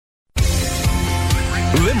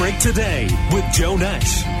Limerick Today with Joe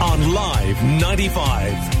Nash on Live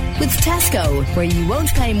 95. With Tesco, where you won't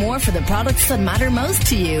pay more for the products that matter most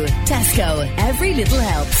to you. Tesco, every little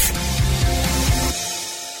helps.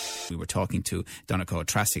 We were talking to Donegal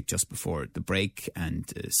Trassic just before the break, and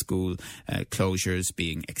school closures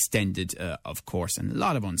being extended, of course, and a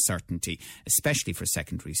lot of uncertainty, especially for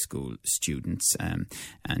secondary school students.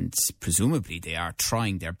 And presumably they are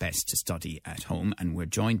trying their best to study at home. And we're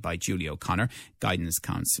joined by Julie O'Connor, guidance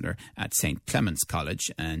counsellor at St. Clement's College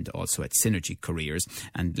and also at Synergy Careers,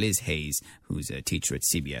 and Liz Hayes, who's a teacher at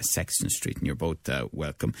CBS Sexton Street. And you're both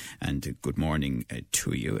welcome and good morning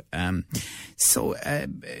to you.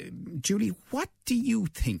 Julie, what do you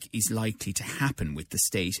think is likely to happen with the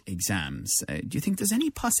state exams? Do you think there's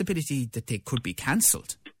any possibility that they could be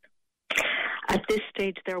cancelled? At this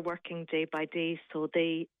stage, they're working day by day, so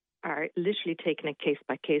they are literally taking it case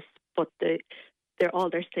by case. But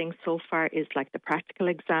all they're saying so far is like the practical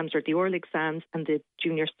exams or the oral exams and the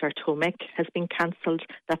Junior Cert Home Ec has been cancelled.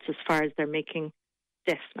 That's as far as they're making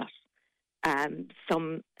definite.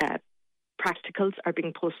 Some practicals are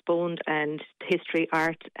being postponed, and history,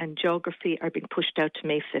 art and geography are being pushed out to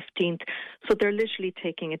May 15th. So they're literally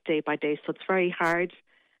taking it day by day. So it's very hard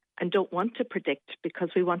and don't want to predict, because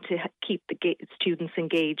we want to keep the students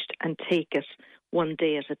engaged and take it one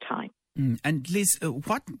day at a time. And Liz,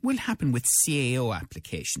 what will happen with CAO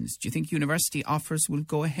applications? Do you think university offers will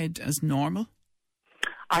go ahead as normal?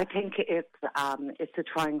 I think it's a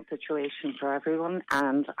trying situation for everyone,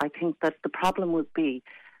 and I think that the problem would be,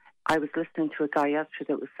 I was listening to a guy yesterday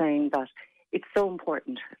that was saying that it's so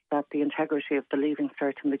important that the integrity of the Leaving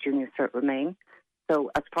Cert and the Junior Cert remain.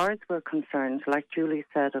 So as far as we're concerned, like Julie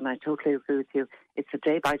said, and I totally agree with you, it's a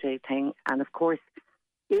day-by-day thing. And of course,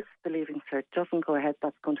 if the Leaving Cert doesn't go ahead,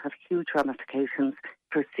 that's going to have huge ramifications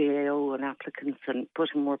for CAO and applicants and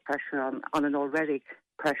putting more pressure on an already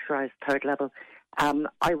pressurised third level.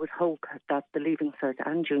 I would hope that the Leaving Cert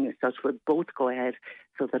and Junior Cert would both go ahead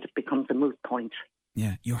so that it becomes a moot point.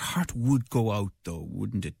 Yeah, your heart would go out, though,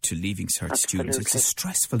 wouldn't it, to Leaving Cert students? It's a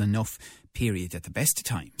stressful enough period at the best of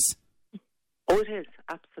times. Oh, it is,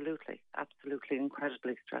 absolutely,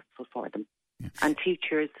 incredibly stressful for them. Yeah. And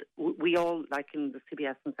teachers, we all, like in the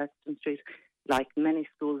CBS and Sexton Street, like many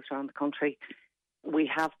schools around the country, we've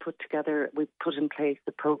put in place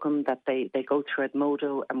the programme that they go through at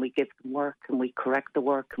Modo, and we give them work and we correct the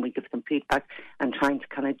work and we give them feedback, and trying to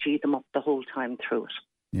kind of G them up the whole time through it.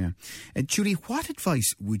 Yeah. Julie, what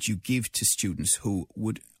advice would you give to students who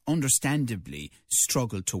would understandably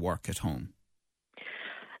struggle to work at home?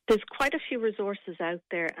 There's quite a few resources out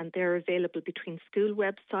there, and they're available between school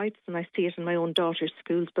websites, and I see it in my own daughter's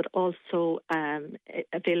schools, but also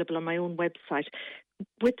available on my own website.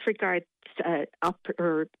 With regards to apps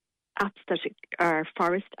that are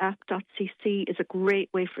forestapp.cc is a great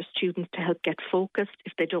way for students to help get focused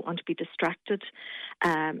if they don't want to be distracted.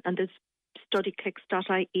 And there's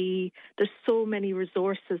studykicks.ie. There's so many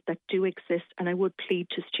resources that do exist, and I would plead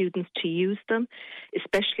to students to use them,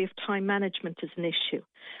 especially if time management is an issue.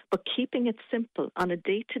 But keeping it simple on a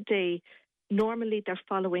day-to-day, normally they're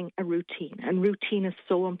following a routine, and routine is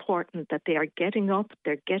so important that they are getting up,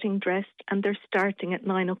 they're getting dressed, and they're starting at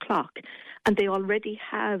 9 o'clock. And they already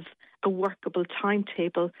have a workable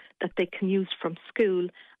timetable that they can use from school,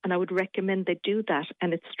 and I would recommend they do that.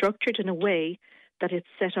 And it's structured in a way that it's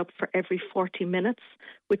set up for every 40 minutes,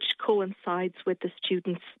 which coincides with the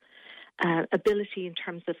student's ability in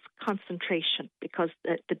terms of concentration, because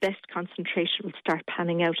the best concentration will start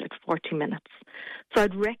panning out at 40 minutes. So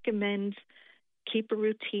I'd recommend keep a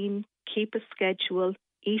routine, keep a schedule,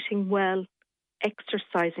 eating well,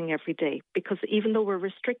 exercising every day, because even though we're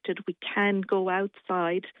restricted, we can go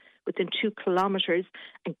outside within 2 kilometres,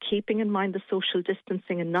 and keeping in mind the social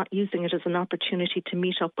distancing and not using it as an opportunity to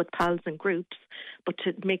meet up with pals and groups, but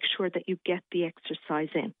to make sure that you get the exercise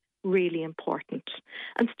in. Really important.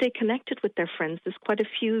 And stay connected with their friends. There's quite a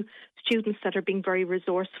few students that are being very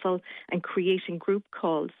resourceful and creating group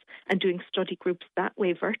calls and doing study groups that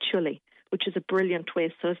way virtually, which is a brilliant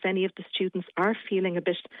way. So if any of the students are feeling a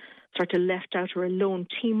bit sort of left out or alone,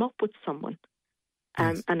 team up with someone.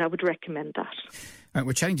 Yes. And I would recommend that. Right,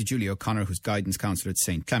 we're chatting to Julie O'Connor, who's guidance counsellor at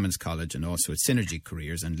St. Clement's College and also at Synergy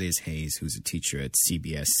Careers, and Liz Hayes, who's a teacher at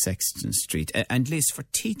CBS Sexton Street. And Liz, for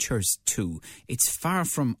teachers too, it's far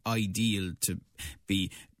from ideal to be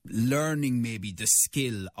learning maybe the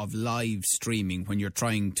skill of live streaming when you're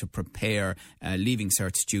trying to prepare Leaving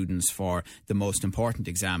Cert students for the most important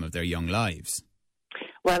exam of their young lives.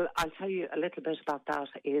 Well, I'll tell you a little bit about that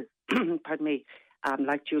is, pardon me,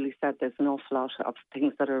 like Julie said, there's an awful lot of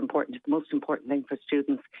things that are important. The most important thing for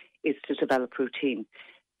students is to develop routine.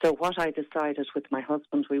 So what I decided with my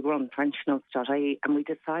husband, we run FrenchNotes.ie, and we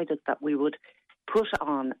decided that we would put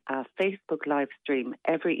on a Facebook live stream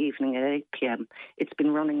every evening at 8 p.m. It's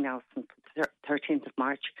been running now since the 13th of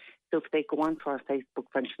March. So if they go on to our Facebook,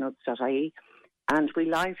 FrenchNotes.ie, and we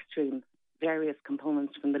live stream various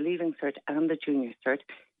components from the Leaving Cert and the Junior Cert,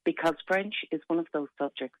 because French is one of those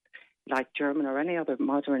subjects, like German or any other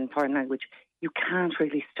modern foreign language, you can't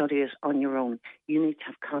really study it on your own. You need to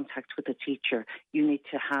have contact with a teacher. You need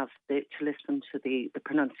to have to listen to the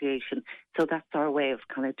pronunciation. So that's our way of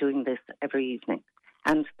kind of doing this every evening.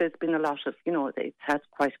 And there's been a lot of, it's had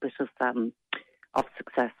quite a bit of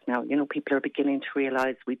success now. People are beginning to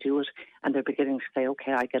realise we do it, and they're beginning to say,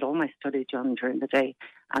 okay, I get all my study done during the day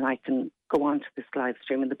and I can go on to this live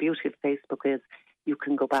stream. And the beauty of Facebook is you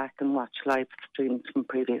can go back and watch live streams from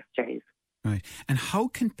previous days. Right. And how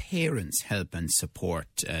can parents help and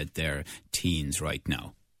support their teens right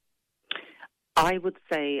now? I would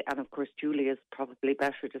say, and of course Julie is probably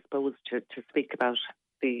better disposed to speak about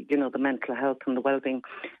the mental health and the well-being.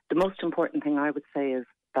 The most important thing I would say is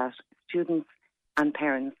that students and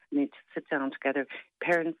parents need to sit down together.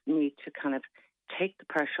 Parents need to kind of take the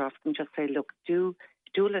pressure off them, just say, look, do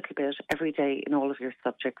a little bit every day in all of your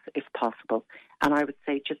subjects if possible. And I would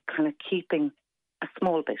say just kind of keeping a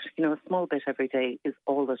small bit every day is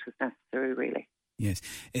all that is necessary, really. Yes.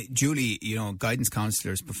 Julie, guidance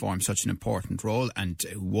counsellors perform such an important role, and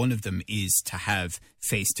one of them is to have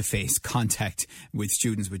face-to-face contact with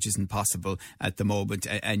students, which isn't possible at the moment,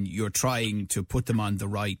 and you're trying to put them on the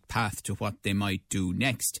right path to what they might do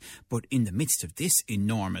next. But in the midst of this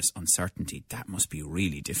enormous uncertainty, that must be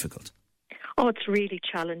really difficult. Oh, it's really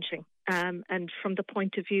challenging. And from the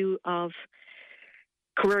point of view of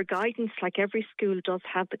career guidance, like every school does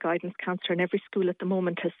have the guidance counsellor, and every school at the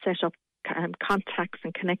moment has set up contacts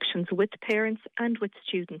and connections with parents and with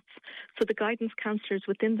students. So the guidance counsellors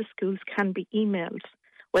within the schools can be emailed,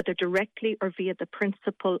 whether directly or via the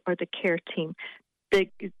principal or the care team.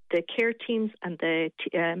 The care teams and the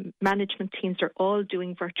management teams are all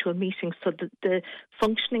doing virtual meetings, so the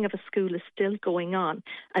functioning of a school is still going on.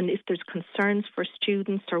 And if there's concerns for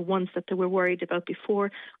students or ones that they were worried about before,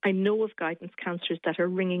 I know of guidance counsellors that are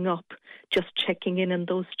ringing up, just checking in on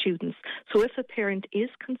those students. So if a parent is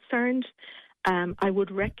concerned, I would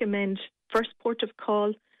recommend first port of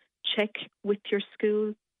call, check with your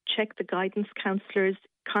school, check the guidance counsellors.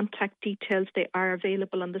 Contact details, they are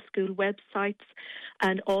available on the school websites,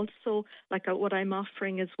 and also like what I'm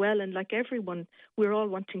offering as well, and like everyone, we're all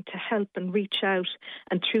wanting to help and reach out,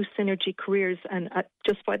 and through Synergy Careers, and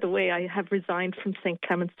just by the way, I have resigned from St.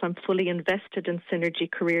 Clement's, so I'm fully invested in Synergy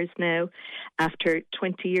Careers now after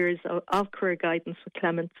 20 years of career guidance with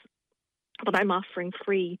Clement's, but I'm offering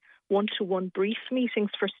free one-to-one brief meetings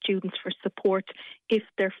for students for support if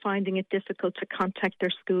they're finding it difficult to contact their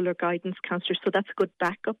school or guidance counsellor. So that's a good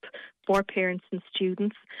backup for parents and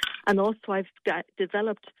students. And also I've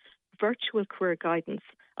developed virtual career guidance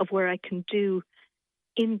of where I can do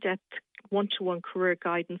in-depth one-to-one career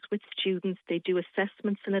guidance with students. They do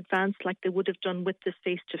assessments in advance like they would have done with the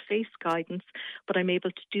face-to-face guidance, but I'm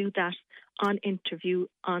able to do that on interview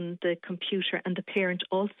on the computer, and the parent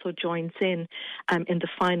also joins in the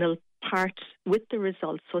final part with the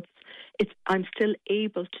results. So I'm still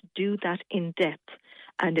able to do that in depth,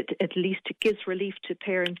 and at least it gives relief to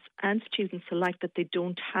parents and students alike that they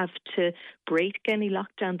don't have to break any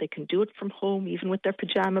lockdown. They can do it from home, even with their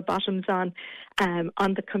pyjama bottoms on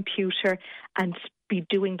the computer, and be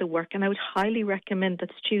doing the work. And I would highly recommend that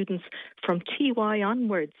students from TY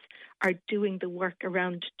onwards are doing the work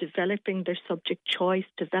around developing their subject choice,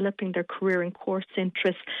 developing their career and course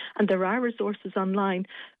interests. And there are resources online.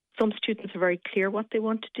 Some students are very clear what they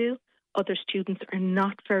want to do. Other students are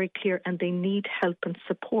not very clear and they need help and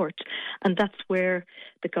support. And that's where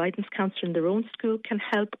the guidance counsellor in their own school can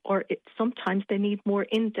help, or sometimes they need more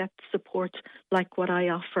in-depth support like what I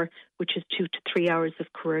offer, which is 2 to 3 hours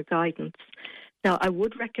of career guidance. Now, I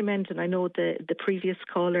would recommend, and I know the previous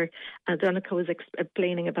caller, Donica, was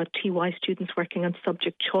explaining about TY students working on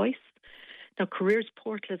subject choice. Now, Careers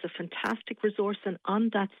Portal is a fantastic resource, and on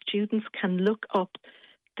that, students can look up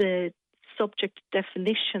the subject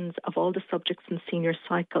definitions of all the subjects in senior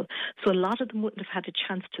cycle. So a lot of them wouldn't have had a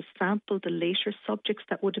chance to sample the later subjects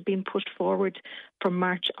that would have been put forward from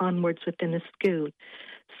March onwards within a school.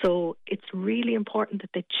 So it's really important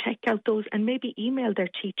that they check out those and maybe email their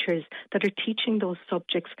teachers that are teaching those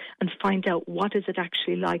subjects and find out what is it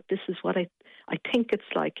actually like. This is what I think it's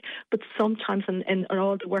like. But sometimes in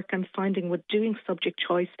all the work I'm finding with doing subject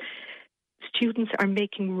choice, students are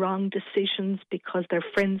making wrong decisions because their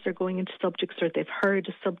friends are going into subjects or they've heard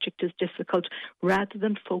a subject is difficult, rather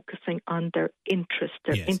than focusing on their interest.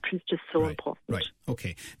 Their interest is so important. Right.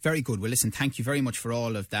 Okay. Very good. Well, listen, thank you very much for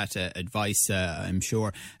all of that advice. I'm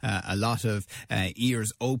sure a lot of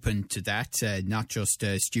ears open to that, not just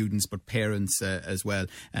students but parents as well,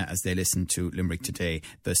 as they listen to Limerick Today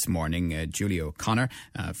this morning. Julia O'Connor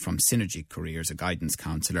from Synergy Careers, a guidance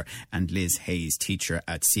counsellor, and Liz Hayes, teacher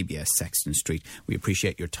at CBS Sexton Street. We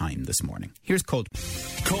appreciate your time this morning. Here's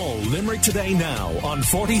Coldplay. Call Limerick Today now on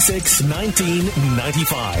 46 19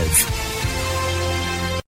 95.